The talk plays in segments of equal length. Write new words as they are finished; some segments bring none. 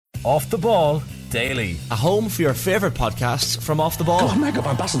Off the Ball Daily. A home for your favourite podcasts from Off the Ball. God, make up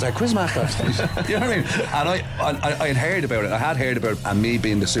ambassador quizmaster. You know what I mean? And I had heard about it. I had heard about it. And me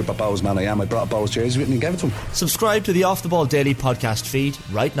being the super Bows man I am, I brought a Bows jersey with me and gave it to him. Subscribe to the Off the Ball Daily podcast feed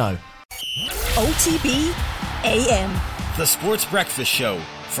right now. OTB AM. The Sports Breakfast Show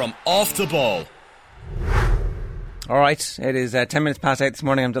from Off the Ball. Alright, it is 10 minutes past 8 this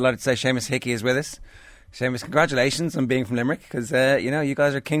morning. I'm delighted to say Seamus Hickey is with us. Seamus, congratulations on being from Limerick, because you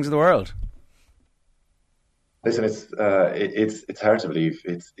guys are kings of the world. Listen, it's hard to believe.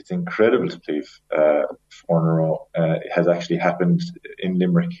 It's incredible to believe. 4 in a row. It has actually happened in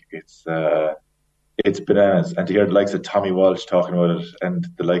Limerick. It's bananas. And to hear the likes of Tommy Walsh talking about it, and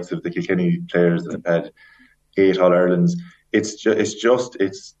the likes of the Kilkenny players that have had 8 All-Irelands, it's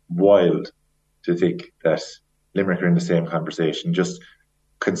wild to think that Limerick are in the same conversation. Just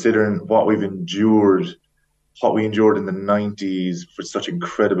considering what we endured in the 90s for such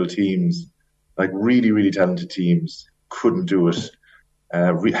incredible teams, like really, really talented teams, couldn't do it.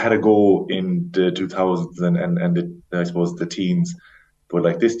 We had a go in the 2000s and I suppose the teens, but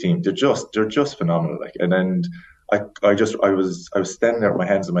like this team, they're just phenomenal. Like, and then I was standing there with my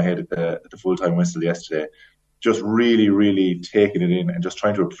hands on my head at the full-time whistle yesterday, just really, really taking it in and just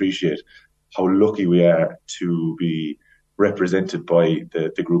trying to appreciate how lucky we are to be represented by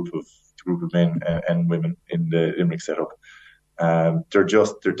the group of men and women in the Limerick setup.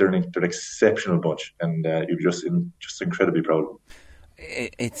 They're an exceptional bunch, and you're just incredibly proud of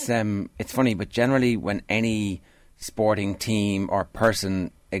them. It's funny, but generally when any sporting team or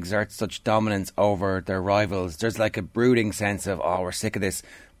person exerts such dominance over their rivals, there's like a brooding sense of, oh, we're sick of this.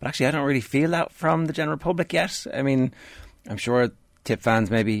 But actually, I don't really feel that from the general public yet. I mean, I'm sure Tip fans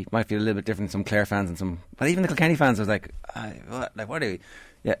maybe might feel a little bit different than some Clare fans but even the Kilkenny fans was like, what do we?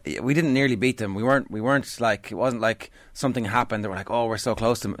 Yeah, we didn't nearly beat them. We weren't like, it wasn't like something happened that we're like, oh, we're so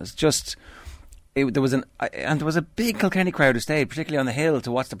close to them. It's just, there was a big Kilkenny crowd who stayed, particularly on the hill,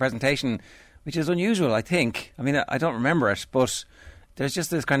 to watch the presentation, which is unusual, I think. I mean, I don't remember it, but there's just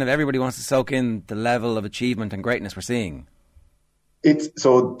this kind of, everybody wants to soak in the level of achievement and greatness we're seeing.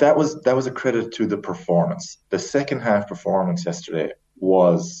 So that was a credit to the performance. The second half performance yesterday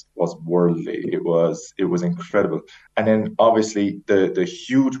was worldly. It was incredible. And then obviously the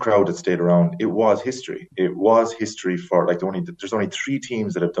huge crowd that stayed around, it was history. It was history for there's only 3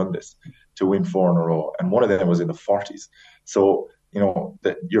 teams that have done this to win 4 in a row, and one of them was in the 40s. So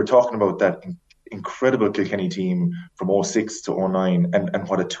that you're talking about that incredible Kilkenny team from 06 to 09 and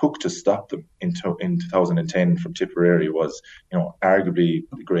what it took to stop them in 2010 from Tipperary was, arguably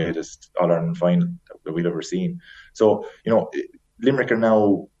the greatest All-Ireland final that we've ever seen. So, Limerick are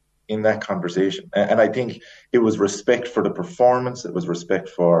now in that conversation. And I think it was respect for the performance. It was respect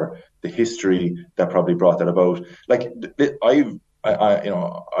for the history that probably brought that about. Like, I've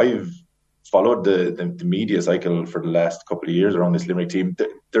followed the media cycle for the last couple of years around this Limerick team.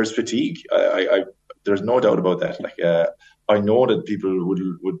 There's fatigue. There's no doubt about that. Like, I know that people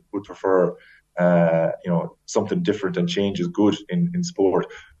would prefer, something different, and change is good in sport.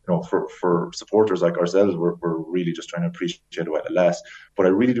 For supporters like ourselves, we're really just trying to appreciate it while it lasts. But I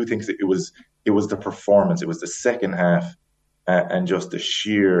really do think it was the performance. It was the second half and just the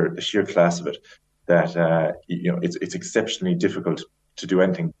sheer class of it that it's exceptionally difficult to do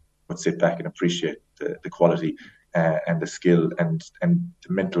anything but sit back and appreciate the quality and the skill and the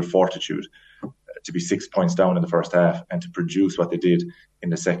mental fortitude to be 6 points down in the first half and to produce what they did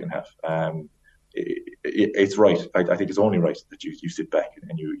in the second half. It's right. I think it's only right that you sit back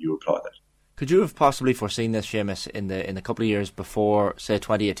and you applaud that. Could you have possibly foreseen this, Seamus, in the couple of years before, say,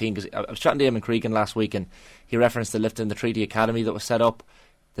 2018? Because I was chatting to Eamon Cregan last week, and he referenced the Lifton the Treaty Academy that was set up,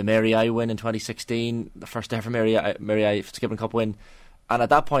 the Mary I win in 2016, the first ever Mary I Skipping Cup win. And at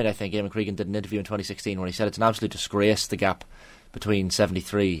that point, I think Eamon Cregan did an interview in 2016 where he said it's an absolute disgrace, the gap between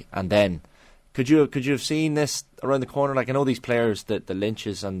 73 and then. Could you have seen this around the corner? Like, I know these players, the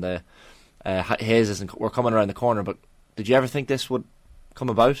Lynches and the Hayes were coming around the corner, but did you ever think this would come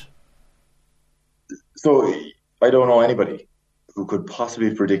about? So I don't know anybody who could possibly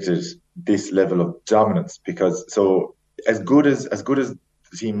have predicted this level of dominance, because as good as the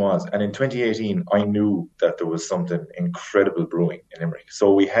team was, and in 2018 I knew that there was something incredible brewing in Limerick.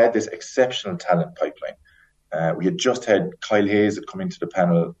 So we had this exceptional talent pipeline. We had just had Kyle Hayes had come into the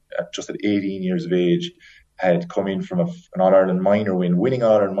panel just at 18 years of age, had come in from an All-Ireland minor win. Winning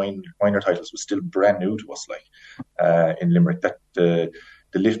All-Ireland minor titles was still brand new to us, in Limerick. That the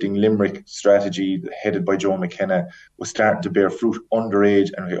Lifting Limerick strategy, headed by Joe McKenna, was starting to bear fruit underage.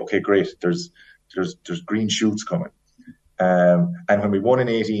 And okay, great, there's green shoots coming. And when we won in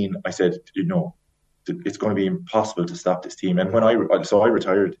 18, I said, it's going to be impossible to stop this team. And when I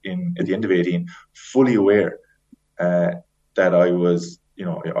retired at the end of 18, fully aware that I was,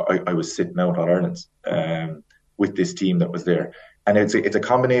 I was sitting out All Ireland with this team that was there. And it's a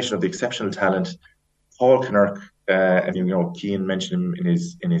combination of the exceptional talent, Paul Kinnerk, and Keane mentioned him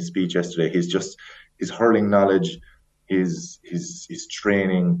in his speech yesterday. His hurling knowledge, his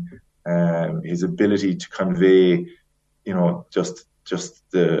training, his ability to convey, just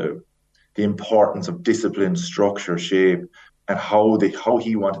the importance of discipline, structure, shape, and how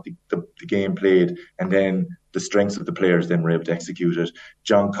he wanted the game played, and then the strengths of the players then were able to execute it.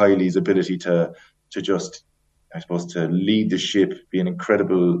 John Kiley's ability to just, I suppose, to lead the ship, be an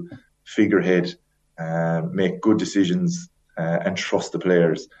incredible figurehead, make good decisions, and trust the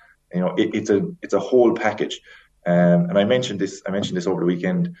players. It's a whole package. And I mentioned this over the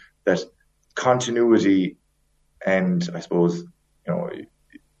weekend, that continuity, and I suppose,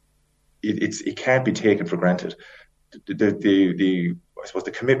 it can't be taken for granted. I suppose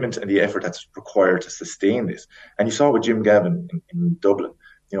the commitment and the effort that's required to sustain this. And you saw it with Jim Gavin in Dublin.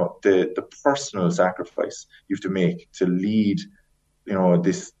 The personal sacrifice you have to make to lead,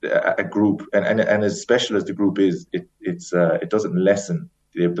 a group, and as special as the group is, it doesn't lessen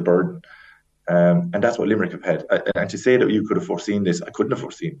the burden. And that's what Limerick have had. And to say that you could have foreseen this, I couldn't have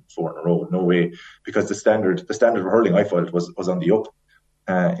foreseen 4 in a row, no way, because the standard of hurling, I thought it was on the up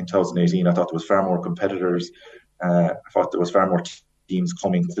in 2018. I thought there was far more competitors. I thought there was far more teams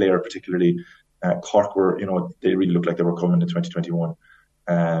coming. Clare, particularly, Cork were, they really looked like they were coming in 2021.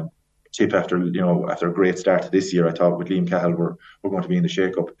 Tip after a great start to this year, I thought with Liam Cahill we're going to be in the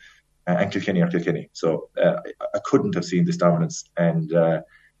shake-up, and Kilkenny are Kilkenny. So I couldn't have seen this dominance, and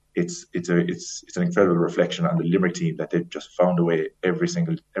it's an incredible reflection on the Limerick team that they've just found a way every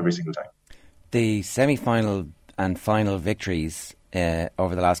single time. The semi-final and final victories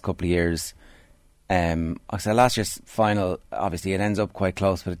over the last couple of years. I said last year's final, obviously it ends up quite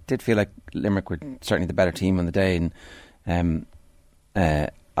close, but it did feel like Limerick were certainly the better team on the day. And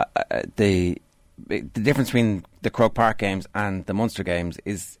the difference between the Croke Park games and the Munster games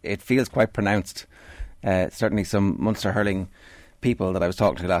is it feels quite pronounced. Certainly some Munster hurling people that I was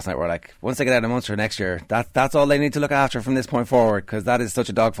talking to last night were like, once they get out of Munster next year, that's all they need to look after from this point forward, because that is such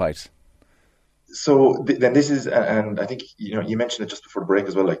a dogfight. So then this is, and I think you mentioned it just before the break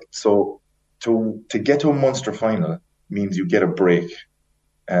as well. Like, so to get to a Munster final means you get a break.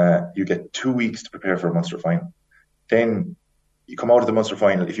 You get 2 weeks to prepare for a Munster final. Then you come out of the Munster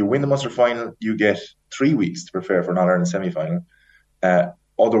final. If you win the Munster final, you get 3 weeks to prepare for an All-Ireland semi-final.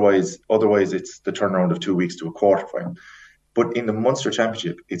 Otherwise, it's the turnaround of 2 weeks to a quarter final. But in the Munster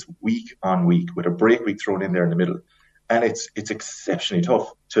Championship, it's week on week with a break week thrown in there in the middle. And it's exceptionally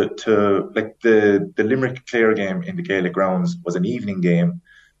tough to like the Limerick Clare game in the Gaelic grounds was an evening game.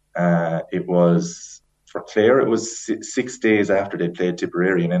 It was for Clare, it was 6 days after they played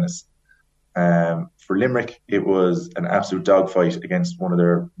Tipperary in Ennis. For Limerick, it was an absolute dogfight against one of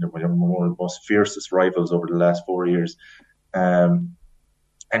their most fiercest rivals over the last 4 years.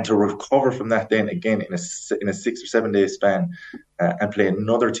 And to recover from that then again in a 6 or 7 day span and play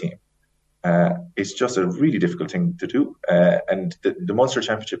another team, it's just a really difficult thing to do. And the Munster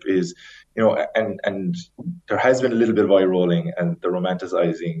Championship is, and there has been a little bit of eye rolling and the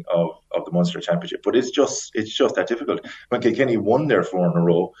romanticising of the Munster Championship, but it's just that difficult. When Kilkenny won their 4 in a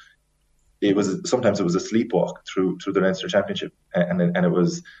row, sometimes it was a sleepwalk through the Leinster Championship, and it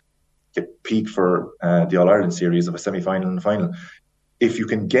was a peak for the All Ireland series of a semi-final and final. If you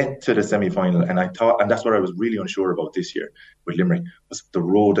can get to the semi-final, and that's what I was really unsure about this year with Limerick, was the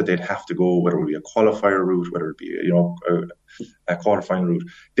road that they'd have to go, whether it would be a qualifier route, whether it be a quarter-final route.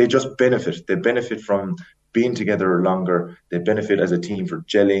 They just benefit. They benefit from being together longer. They benefit as a team for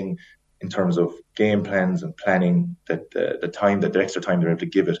gelling in terms of game plans and planning. That the extra time they're able to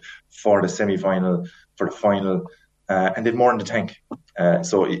give it for the semi-final, for the final. And they've more in the tank,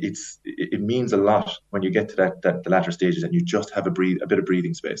 so it means a lot when you get to the latter stages and you just have a bit of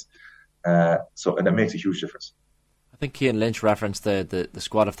breathing space. And that makes a huge difference. I think Cian Lynch referenced the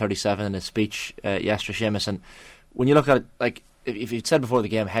squad of 37 in his speech yesterday, Seamus. And when you look at it, like if you'd said before the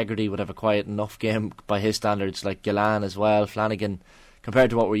game, Hegarty would have a quiet enough game by his standards, like Gillan as well, Flanagan, compared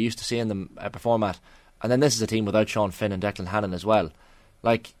to what we're used to seeing them perform at. And then this is a team without Sean Finn and Declan Hannon as well.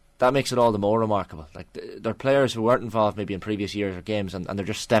 Like, that makes it all the more remarkable. Like, they're players who weren't involved maybe in previous years or games, and they're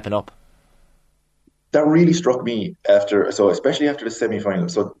just stepping up. That really struck me especially after the semi-final.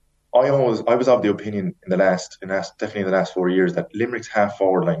 So I was of the opinion definitely in the last 4 years that Limerick's half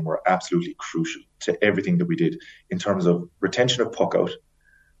forward line were absolutely crucial to everything that we did in terms of retention of puck out,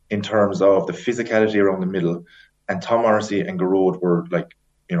 in terms of the physicality around the middle, and Tom Morrissey and Garrod were like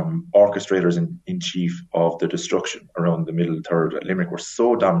orchestrators in chief of the destruction around the middle third. Limerick were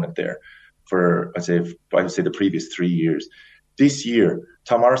so dominant there for, I would say the previous 3 years. This year,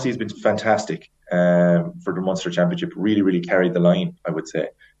 Tom Morrissey has been fantastic for the Munster Championship. Really, really carried the line, I would say,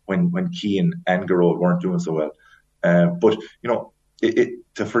 when Keane and Garrod weren't doing so well. But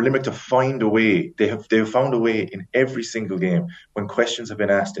for Limerick to find a way, they have found a way in every single game when questions have been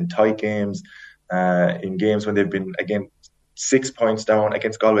asked in tight games, in games when they've been, again, 6 points down.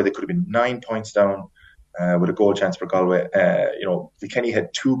 Against Galway, they could have been 9 points down with a goal chance for Galway. Kilkenny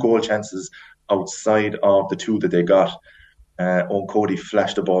had 2 goal chances outside of the 2 that they got. Owen Cody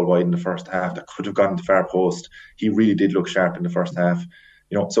flashed the ball wide in the first half. That could have gone to the far post. He really did look sharp in the first half.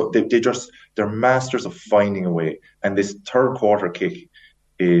 So they're masters of finding a way. And this third quarter kick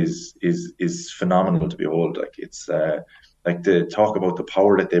is phenomenal to behold. Like, it's like the talk about the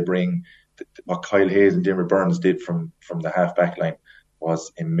power that they bring. What Kyle Hayes and Diarmaid Byrnes did from the half back line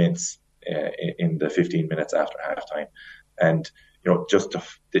was immense in the 15 minutes after half time. And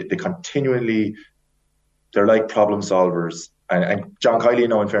they continually, they're like problem solvers. And John Kiley,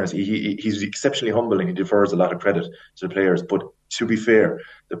 now in fairness, he's exceptionally humble and he defers a lot of credit to the players. But to be fair,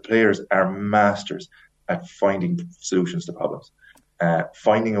 the players are masters at finding solutions to problems,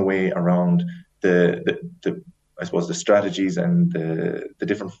 finding a way around the strategies and the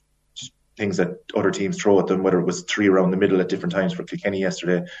different things that other teams throw at them, whether it was 3 around the middle at different times for Kilkenny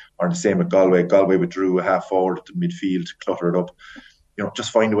yesterday, or the same with Galway. Galway withdrew a half forward to midfield to clutter it up.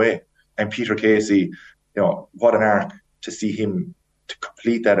 Just find a way. And Peter Casey, what an arc to see him to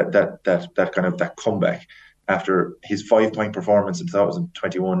complete that comeback after his 5-point performance in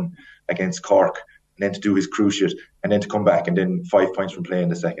 2021 against Cork, and then to do his cruciate, and then to come back and then 5 points from play in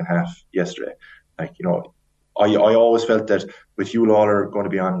the second half yesterday. I always felt that with Hugh Lawler going to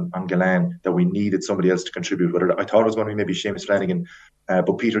be on Galan, that we needed somebody else to contribute. I thought it was going to be maybe Seamus Flanagan,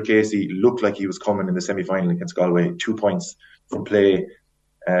 but Peter Casey looked like he was coming in the semi-final against Galway, 2 points from play,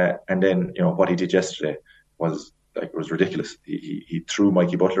 and then what he did yesterday was ridiculous. He threw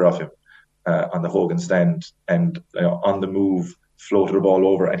Mikey Butler off him on the Hogan stand, and on the move floated the ball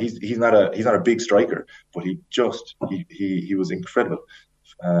over. And he's not a big striker, but he was incredible.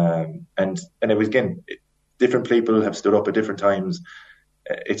 And it was, again, different people have stood up at different times.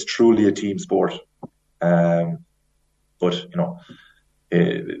 It's truly a team sport. But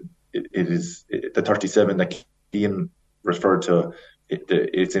it is the 37 that Ian referred to.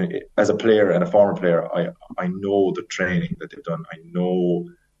 As a player and a former player, I know the training that they've done.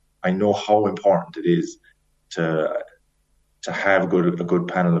 I know how important it is to have a good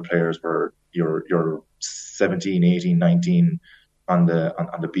panel of players where you're 17, 18, 19 on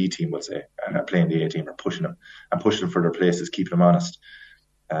the B team, we'll say, playing the A team, or pushing them for their places, keeping them honest.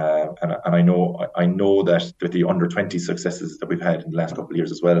 And I know that with the under 20 successes that we've had in the last couple of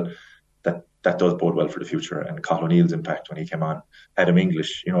years as well, that does bode well for the future. And Colin O'Neill's impact when he came on, Adam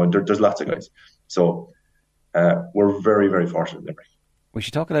English, there's lots of guys. So we're very, very fortunate in Limerick. We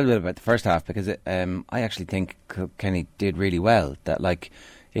should talk a little bit about the first half, because I actually think Kilkenny did really well. That, like,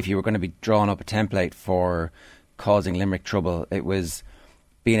 if you were going to be drawing up a template for causing Limerick trouble, it was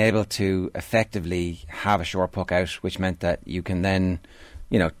being able to effectively have a short puck out, which meant that you can then,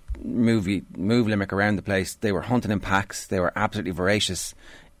 move Limerick around the place. They were hunting in packs. They were absolutely voracious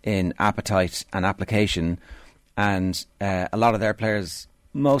in appetite and application, and a lot of their players,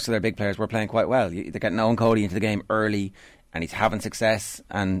 most of their big players, were playing quite well. They're getting Owen Cody into the game early, and he's having success,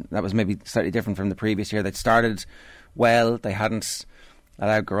 and that was maybe slightly different from the previous year. They'd started well. They hadn't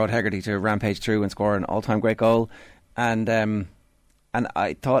allowed Garrod Hegarty to rampage through and score an all-time great goal, and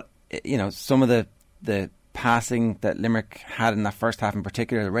I thought, some of the passing that Limerick had in that first half in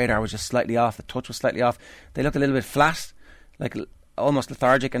particular, the radar was just slightly off, the touch was slightly off. They looked a little bit flat, like almost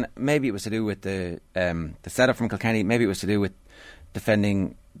lethargic, and maybe it was to do with the setup from Kilkenny. Maybe it was to do with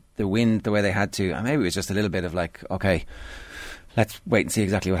defending the wind the way they had to, and maybe it was just a little bit of like, okay, let's wait and see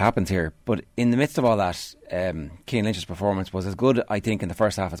exactly what happens here. But in the midst of all that, Cian Lynch's performance was as good, I think, in the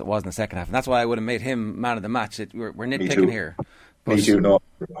first half as it was in the second half, and that's why I would have made him man of the match. We're nitpicking here. But, me too. No,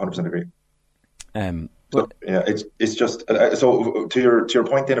 100% agree. But yeah, it's just so to your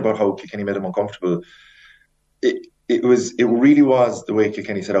point then about how Kilkenny made them uncomfortable. It really was the way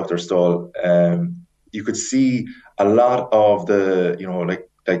Kilkenny set out their stall. You could see a lot of the,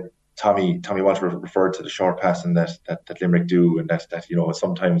 like Tommy Walsh referred to the short passing that Limerick do, and that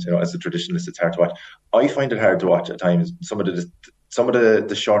sometimes, as a traditionalist, it's hard to watch. I find it hard to watch at times. Some of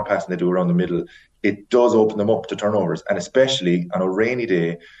the short passing they do around the middle, it does open them up to turnovers, and especially on a rainy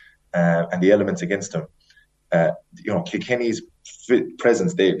day, and the elements against them. Kilkenny's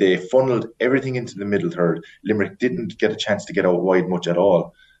presence. They funneled everything into the middle third. Limerick didn't get a chance to get out wide much at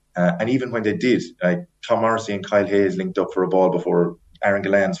all. And even when they did, Tom Morrissey and Kyle Hayes linked up for a ball before Aaron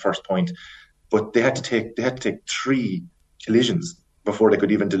Gillan's first point, but they had to take 3 collisions before they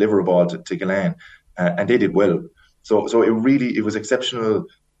could even deliver a ball to Gillan, and they did well. So it was exceptional.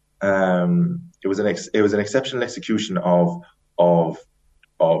 It was an exceptional execution of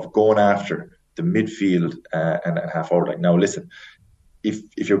going after the midfield and half forward line. Now listen,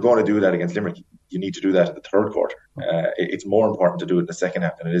 if you're going to do that against Limerick, you need to do that in the third quarter. It's more important to do it in the second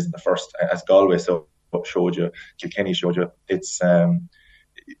half than it is in the first. As Galway showed you, Kilkenny showed you. It's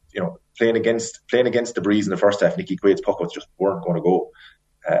playing against the breeze in the first half. Nicky Quaid's puckouts just weren't going to go.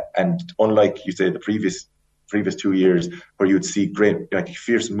 And unlike you say the previous 2 years where you'd see great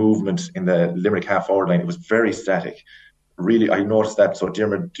fierce movement in the Limerick half forward line, it was very static. Really, I noticed that. So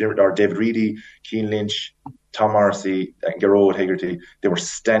David Reedy, Keane Lynch, Tom Morrissey, and Gearóid Hegarty, they were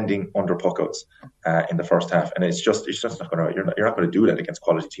standing under puckouts in the first half, and it's just not going to. You're not going to do that against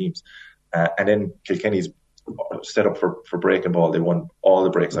quality teams. And then Kilkenny's set up for breaking ball. They won all the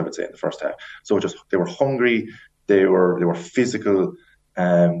breaks, I would say, in the first half. So they were hungry. They were physical.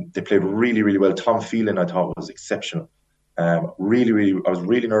 They played really, really well. Tom Phelan, I thought, was exceptional. Really, really, I was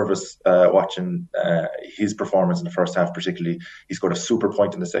really nervous watching his performance in the first half, particularly. He scored a super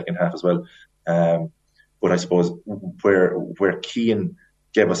point in the second half as well. But I suppose where Keane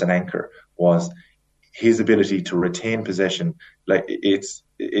gave us an anchor was his ability to retain possession. Like it's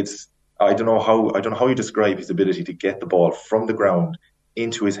I don't know how you describe his ability to get the ball from the ground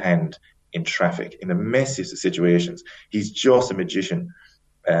into his hand in traffic in the messiest of situations. He's just a magician.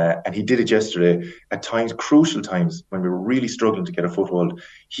 And he did it yesterday at times, crucial times when we were really struggling to get a foothold.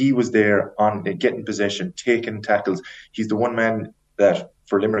 He was there on getting possession, taking tackles. He's the one man that,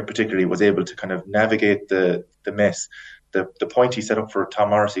 for Limerick particularly, was able to kind of navigate the mess. The point he set up for Tom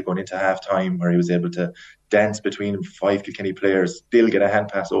Morrissey going into half time, where he was able to dance between 5 Kilkenny players, still get a hand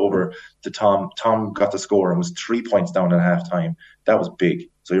pass over to Tom. Tom got the score and was 3 points down at half time. That was big.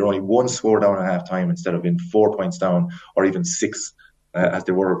 So you're only 1 score down at half time instead of being 4 points down, or even 6 as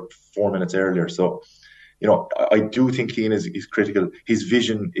they were 4 minutes earlier. So, I do think Keane is critical. His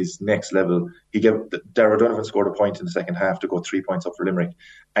vision is next level. Darragh Donovan scored a point in the second half to go 3 points up for Limerick.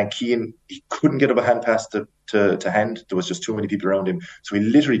 And Keane, he couldn't get up a hand pass to hand. There was just too many people around him. So he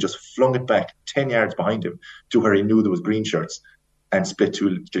literally just flung it back 10 yards behind him to where he knew there was green shirts and split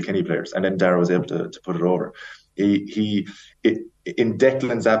 2 Kilkenny players. And then Darragh was able to put it over. In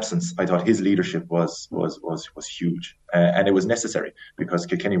Declan's absence, I thought his leadership was huge, and it was necessary because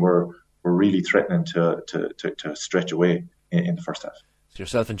Kilkenny were really threatening to stretch away in the first half. So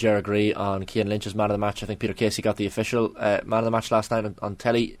yourself and Ger agree on Cian Lynch's man of the match. I think Peter Casey got the official man of the match last night on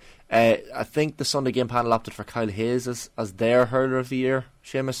telly. I think the Sunday game panel opted for Kyle Hayes as their hurler of the year.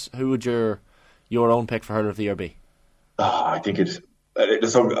 Seamus, who would your own pick for hurler of the year be? I think it's.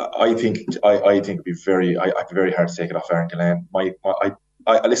 I think it'd be very hard to take it off Aaron Gillan.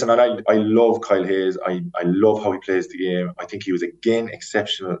 Listen, I love Kyle Hayes. I love how he plays the game. I think he was again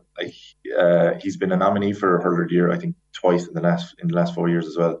exceptional. He's been a nominee for Hurler of the Year, I think, twice in the last 4 years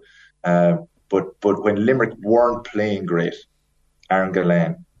as well. But when Limerick weren't playing great, Aaron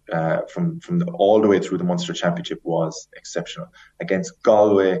Gillan from all the way through the Munster Championship was exceptional. Against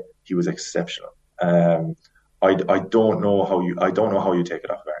Galway, he was exceptional. I don't know how you take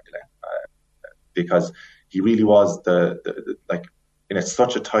it off Aaron Gillan because he really was in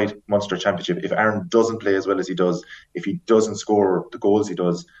such a tight Munster Championship. If Aaron doesn't play as well as he does, if he doesn't score the goals he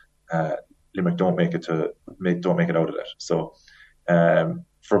does, Limerick don't make it out of that. So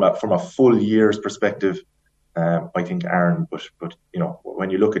from a full year's perspective, I think Aaron. But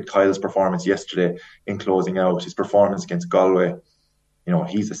when you look at Kyle's performance yesterday in closing out, his performance against Galway,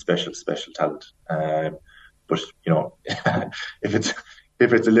 he's a special talent. But if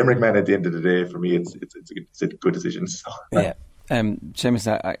it's a Limerick man at the end of the day, for me, it's a good decision. So. Yeah,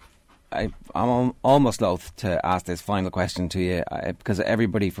 Seamus, I'm almost loath to ask this final question to you because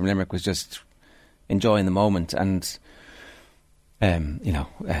everybody from Limerick was just enjoying the moment, and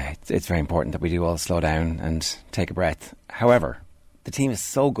it's very important that we do all slow down and take a breath. However, the team is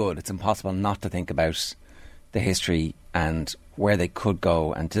so good; it's impossible not to think about the history and where they could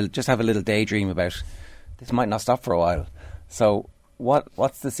go, and to just have a little daydream about. This might not stop for a while. So,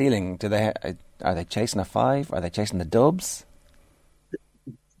 what's the ceiling? Are they chasing a 5? Are they chasing the dubs?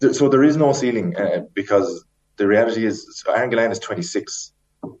 So there is no ceiling because the reality is, Aaron Gillan is 26.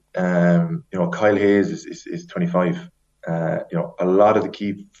 Kyle Hayes is 25. A lot of the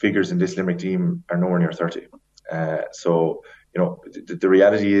key figures in this Limerick team are nowhere near 30. So the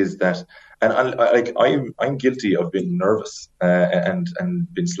reality is that, And I'm guilty of being nervous and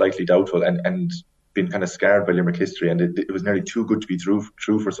been slightly doubtful and been kind of scarred by Limerick history, and it was nearly too good to be true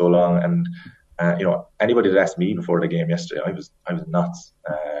for so long. And anybody that asked me before the game yesterday, I was nuts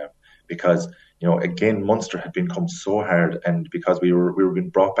because again Munster had become so hard, and because we were being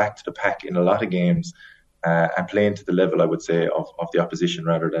brought back to the pack in a lot of games and playing to the level, I would say, of the opposition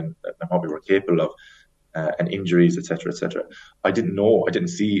rather than what we were capable of. And injuries, etc., etc. I didn't know. I didn't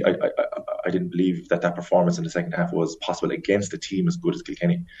see. I didn't believe that performance in the second half was possible against a team as good as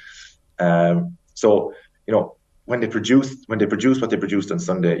Kilkenny. So when they produced what they produced on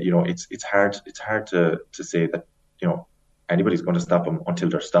Sunday, it's hard to say that anybody's going to stop them until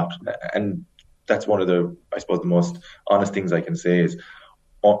they're stopped. And that's one of the, I suppose, the most honest things I can say is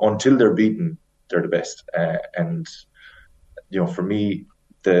until they're beaten, they're the best. And for me,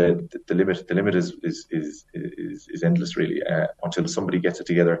 the limit is endless really until somebody gets it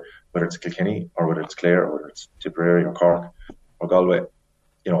together, whether it's Kilkenny or whether it's Clare or whether it's Tipperary or Cork or Galway.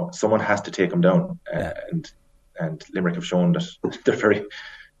 Someone has to take them down, and Limerick have shown that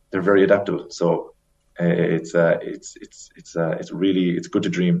they're very adaptable. So it's good to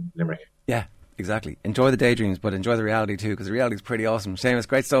dream, Limerick. Yeah, exactly. Enjoy the daydreams, but enjoy the reality too, because the reality is pretty awesome. Seamus,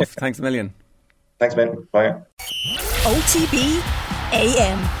 great stuff. Thanks a million. Thanks, Ben. Bye. OTB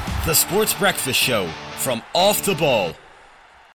AM. The Sports Breakfast Show from Off the Ball.